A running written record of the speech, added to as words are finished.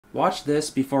Watch this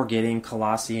before getting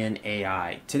Colossyan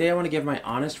AI. Today I want to give my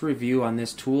honest review on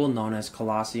this tool known as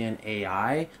Colossyan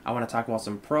AI. I want to talk about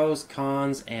some pros,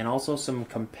 cons, and also some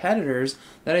competitors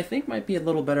that I think might be a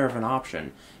little better of an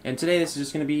option. And today this is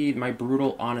just going to be my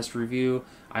brutal, honest review.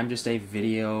 I'm just a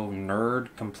video nerd,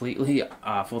 completely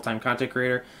full-time content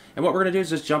creator. And what we're going to do is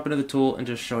just jump into the tool and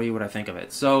just show you what I think of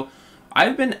it. So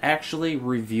I've been actually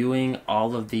reviewing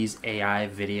all of these AI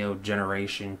video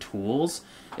generation tools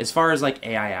as far as like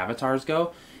AI avatars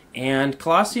go, and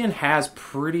Colossyan has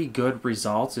pretty good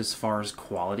results as far as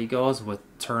quality goes with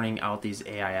turning out these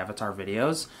AI avatar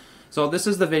videos. So this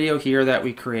is the video here that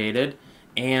we created,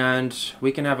 and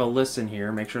we can have a listen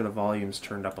here. Make sure the volume's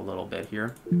turned up a little bit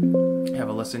here. Have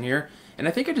a listen here, and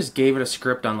I think I just gave it a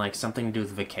script on like something to do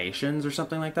with vacations or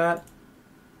something like that.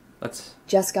 Let's...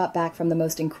 Just got back from the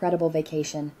most incredible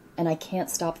vacation, and I can't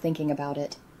stop thinking about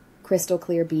it. Crystal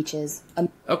clear beaches.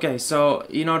 Okay, so,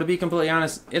 to be completely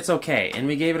honest, it's okay. And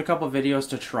we gave it a couple videos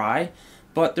to try,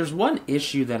 but there's one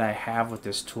issue that I have with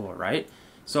this tool, right?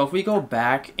 So if we go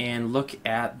back and look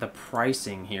at the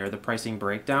pricing here, the pricing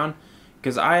breakdown,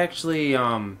 because I actually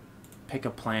pick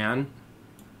a plan.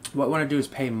 What I want to do is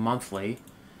pay monthly.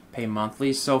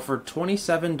 So for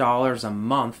 $27 a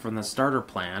month from the starter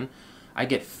plan, I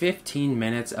get 15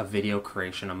 minutes of video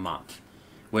creation a month,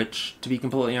 which, to be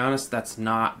completely honest, that's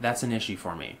an issue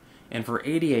for me. And for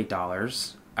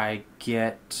 $88, I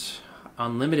get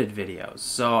unlimited videos.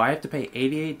 So I have to pay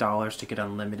 $88 to get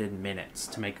unlimited minutes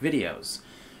to make videos.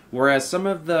 Whereas some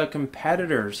of the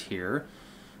competitors here,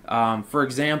 for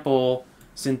example,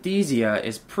 Synthesia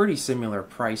is pretty similar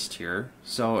priced here.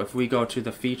 So if we go to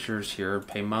the features here,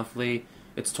 pay monthly,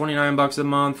 it's 29 bucks a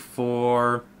month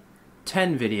for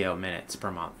 10 video minutes per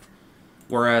month.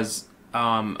 Whereas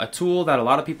a tool that a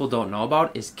lot of people don't know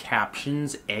about is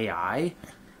Captions AI.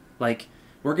 Like,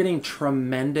 we're getting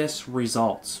tremendous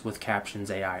results with Captions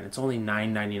AI, and it's only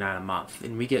 $9.99 a month,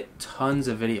 and we get tons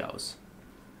of videos.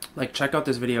 Like, check out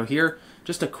this video here.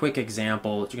 Just a quick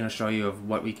example it's going to show you of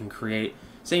what we can create.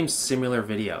 Same similar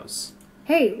videos.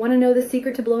 Hey, want to know the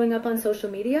secret to blowing up on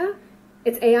social media?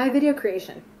 It's AI video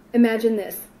creation. Imagine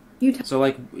this. So,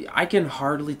 like, I can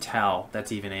hardly tell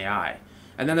that's even AI.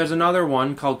 And then there's another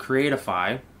one called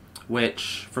Creatify,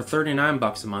 which for 39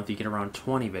 bucks a month you get around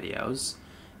 20 videos.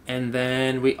 And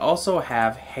then we also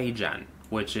have HeyGen,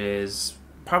 which is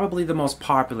probably the most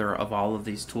popular of all of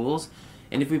these tools.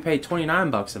 And if we pay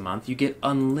 29 bucks a month, you get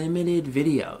unlimited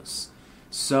videos.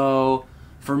 So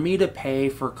for me to pay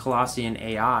for Colossyan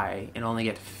AI and only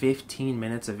get 15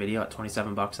 minutes of video at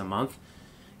 27 bucks a month,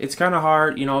 it's kind of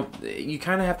hard. You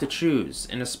kind of have to choose.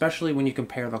 And especially when you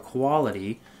compare the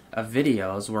quality of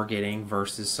videos we're getting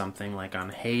versus something like on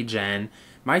HeyGen.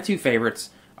 My two favorites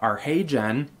are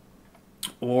HeyGen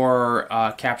or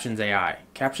Captions AI.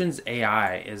 Captions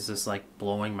AI is just like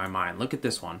blowing my mind. Look at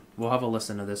this one. We'll have a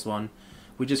listen to this one.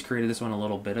 We just created this one a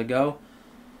little bit ago.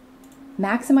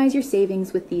 Maximize your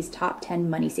savings with these top 10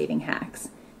 money-saving hacks.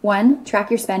 1. Track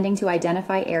your spending to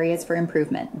identify areas for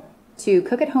improvement. 2.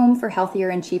 Cook at home for healthier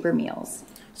and cheaper meals.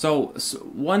 So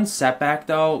one setback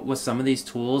though with some of these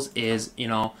tools is,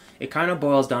 it kind of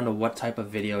boils down to what type of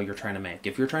video you're trying to make.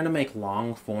 If you're trying to make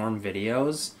long form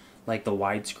videos, like the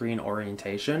widescreen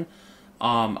orientation,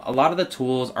 a lot of the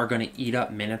tools are going to eat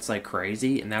up minutes like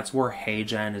crazy, and that's where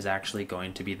HeyGen is actually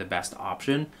going to be the best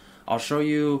option. I'll show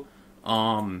you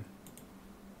some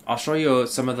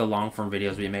of the long form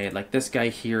videos we made. Like this guy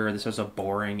here, this was a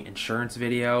boring insurance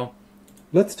video.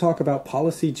 Let's talk about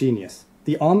Policy Genius,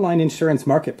 the online insurance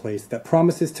marketplace that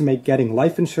promises to make getting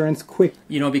life insurance quick.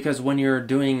 Because when you're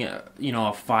doing, a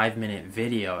 5-minute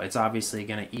video, it's obviously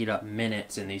going to eat up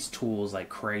minutes in these tools like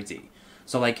crazy.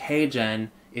 So like HeyGen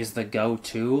is the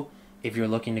go-to if you're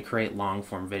looking to create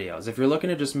long-form videos. If you're looking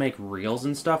to just make reels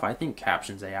and stuff, I think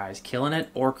Captions AI is killing it,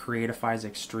 or Creatify is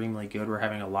extremely good. We're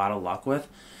having a lot of luck with.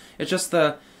 It's just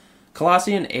the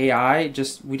Colossyan AI,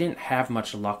 we didn't have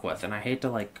much luck with, and I hate to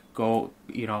like go,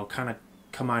 kind of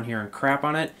come on here and crap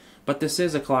on it, but this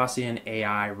is a Colossyan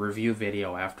AI review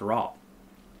video after all.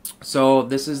 So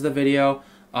this is the video.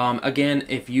 Again,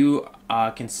 if you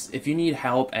need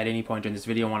help at any point in this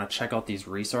video, want to check out these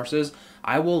resources,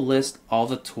 I will list all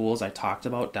the tools I talked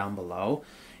about down below.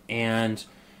 And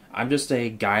I'm just a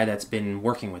guy that's been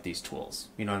working with these tools.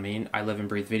 You know what I mean? I live and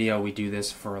breathe video. We do this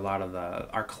for a lot of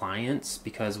our clients,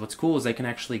 because what's cool is they can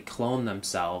actually clone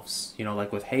themselves,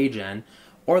 like with HeyGen,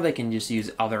 or they can just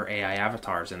use other AI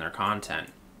avatars in their content.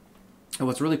 And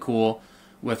what's really cool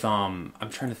with, I'm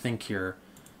trying to think here,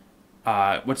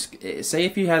 say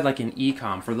if you had like an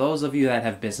e-com, for those of you that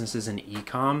have businesses in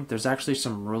e-com, there's actually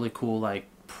some really cool like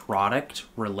product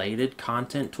related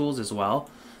content tools as well.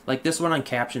 Like this one on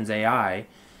Captions AI,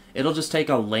 it'll just take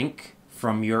a link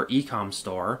from your ecom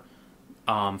store.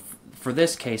 For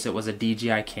this case, it was a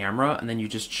DJI camera, and then you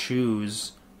just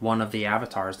choose one of the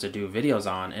avatars to do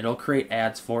videos on. It'll create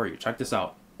ads for you. Check this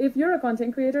out. If you're a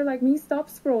content creator like me, stop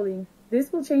scrolling.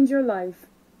 This will change your life.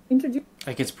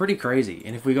 Like, it's pretty crazy.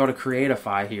 And if we go to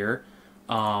Creatify here,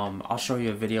 I'll show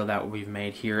you a video that we've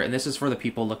made here. And this is for the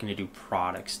people looking to do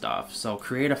product stuff. So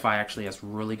Creatify actually has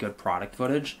really good product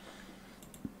footage.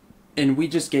 And we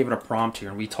just gave it a prompt here,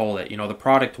 and we told it, you know, the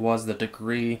product was the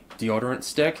Degree deodorant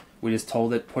stick. We just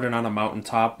told it, put it on a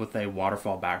mountaintop with a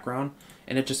waterfall background.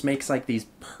 And it just makes like these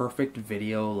perfect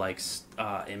video, like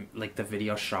the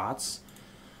video shots.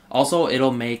 Also,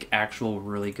 it'll make actual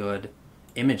really good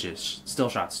images, still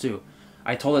shots too.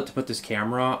 I told it to put this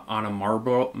camera on a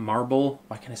marble,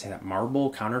 why can I say that?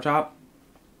 Marble countertop.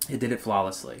 It did it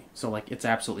flawlessly. So like, it's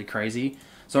absolutely crazy.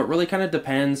 So it really kind of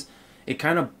depends. It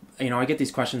kind of, you know, I get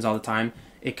these questions all the time.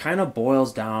 It kind of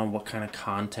boils down what kind of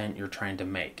content you're trying to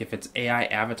make. If it's AI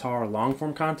avatar or long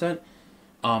form content,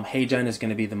 HeyGen is going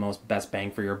to be the most best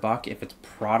bang for your buck. If it's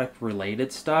product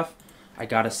related stuff, I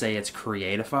gotta say it's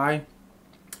Creatify.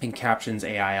 And Captions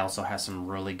AI also has some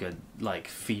really good like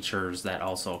features that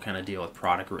also kind of deal with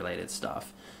product related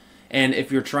stuff. And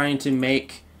if you're trying to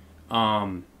make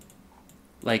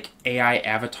like AI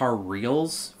avatar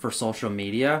reels for social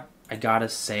media, I gotta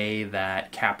say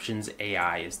that Captions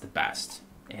AI is the best.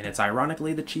 And it's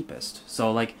ironically the cheapest.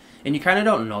 So like, and you kind of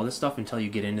don't know this stuff until you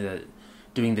get into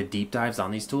doing the deep dives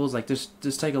on these tools. Like just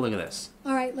take a look at this.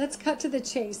 All right, let's cut to the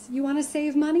chase. You want to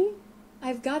save money?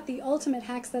 I've got the ultimate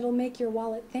hacks that'll make your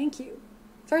wallet thank you.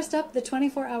 First up, the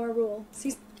 24-hour rule.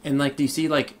 And like, do you see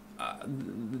like,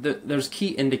 there's key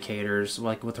indicators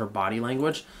like with her body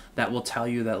language that will tell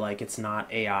you that like it's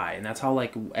not AI. And that's how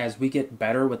like, as we get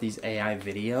better with these AI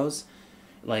videos,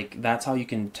 like that's how you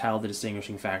can tell the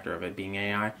distinguishing factor of it being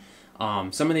AI.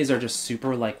 Some of these are just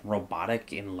super like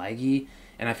robotic and leggy.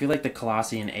 And I feel like the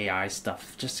Colossyan AI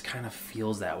stuff just kind of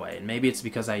feels that way. And maybe it's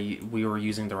because we were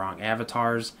using the wrong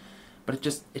avatars. But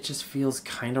it just feels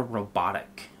kind of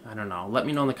robotic. I don't know. Let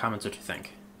me know in the comments what you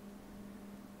think.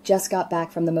 Just got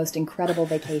back from the most incredible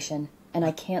vacation, and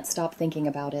I can't stop thinking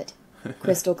about it.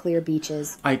 Crystal clear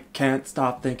beaches. I can't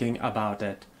stop thinking about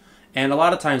it. And a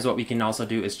lot of times what we can also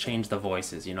do is change the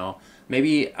voices, you know.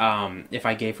 Maybe if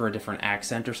I gave her a different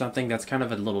accent or something, that's kind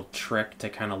of a little trick to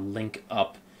kind of link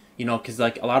up, you know, because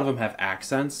like a lot of them have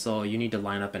accents, so you need to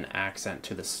line up an accent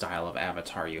to the style of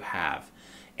avatar you have.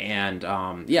 And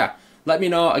yeah. Let me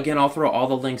know. Again, I'll throw all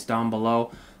the links down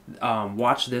below.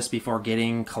 Watch this before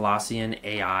getting Colossyan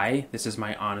AI. This is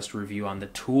my honest review on the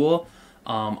tool.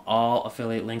 All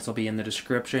affiliate links will be in the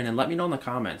description. And let me know in the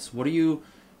comments, what are you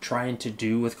trying to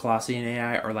do with Colossyan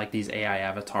AI or like these AI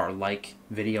avatar like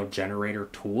video generator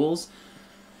tools?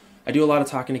 I do a lot of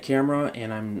talking to camera,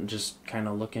 and I'm just kind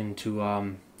of looking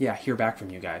to yeah, hear back from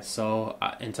you guys. So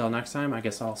until next time, I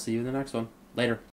guess I'll see you in the next one. Later.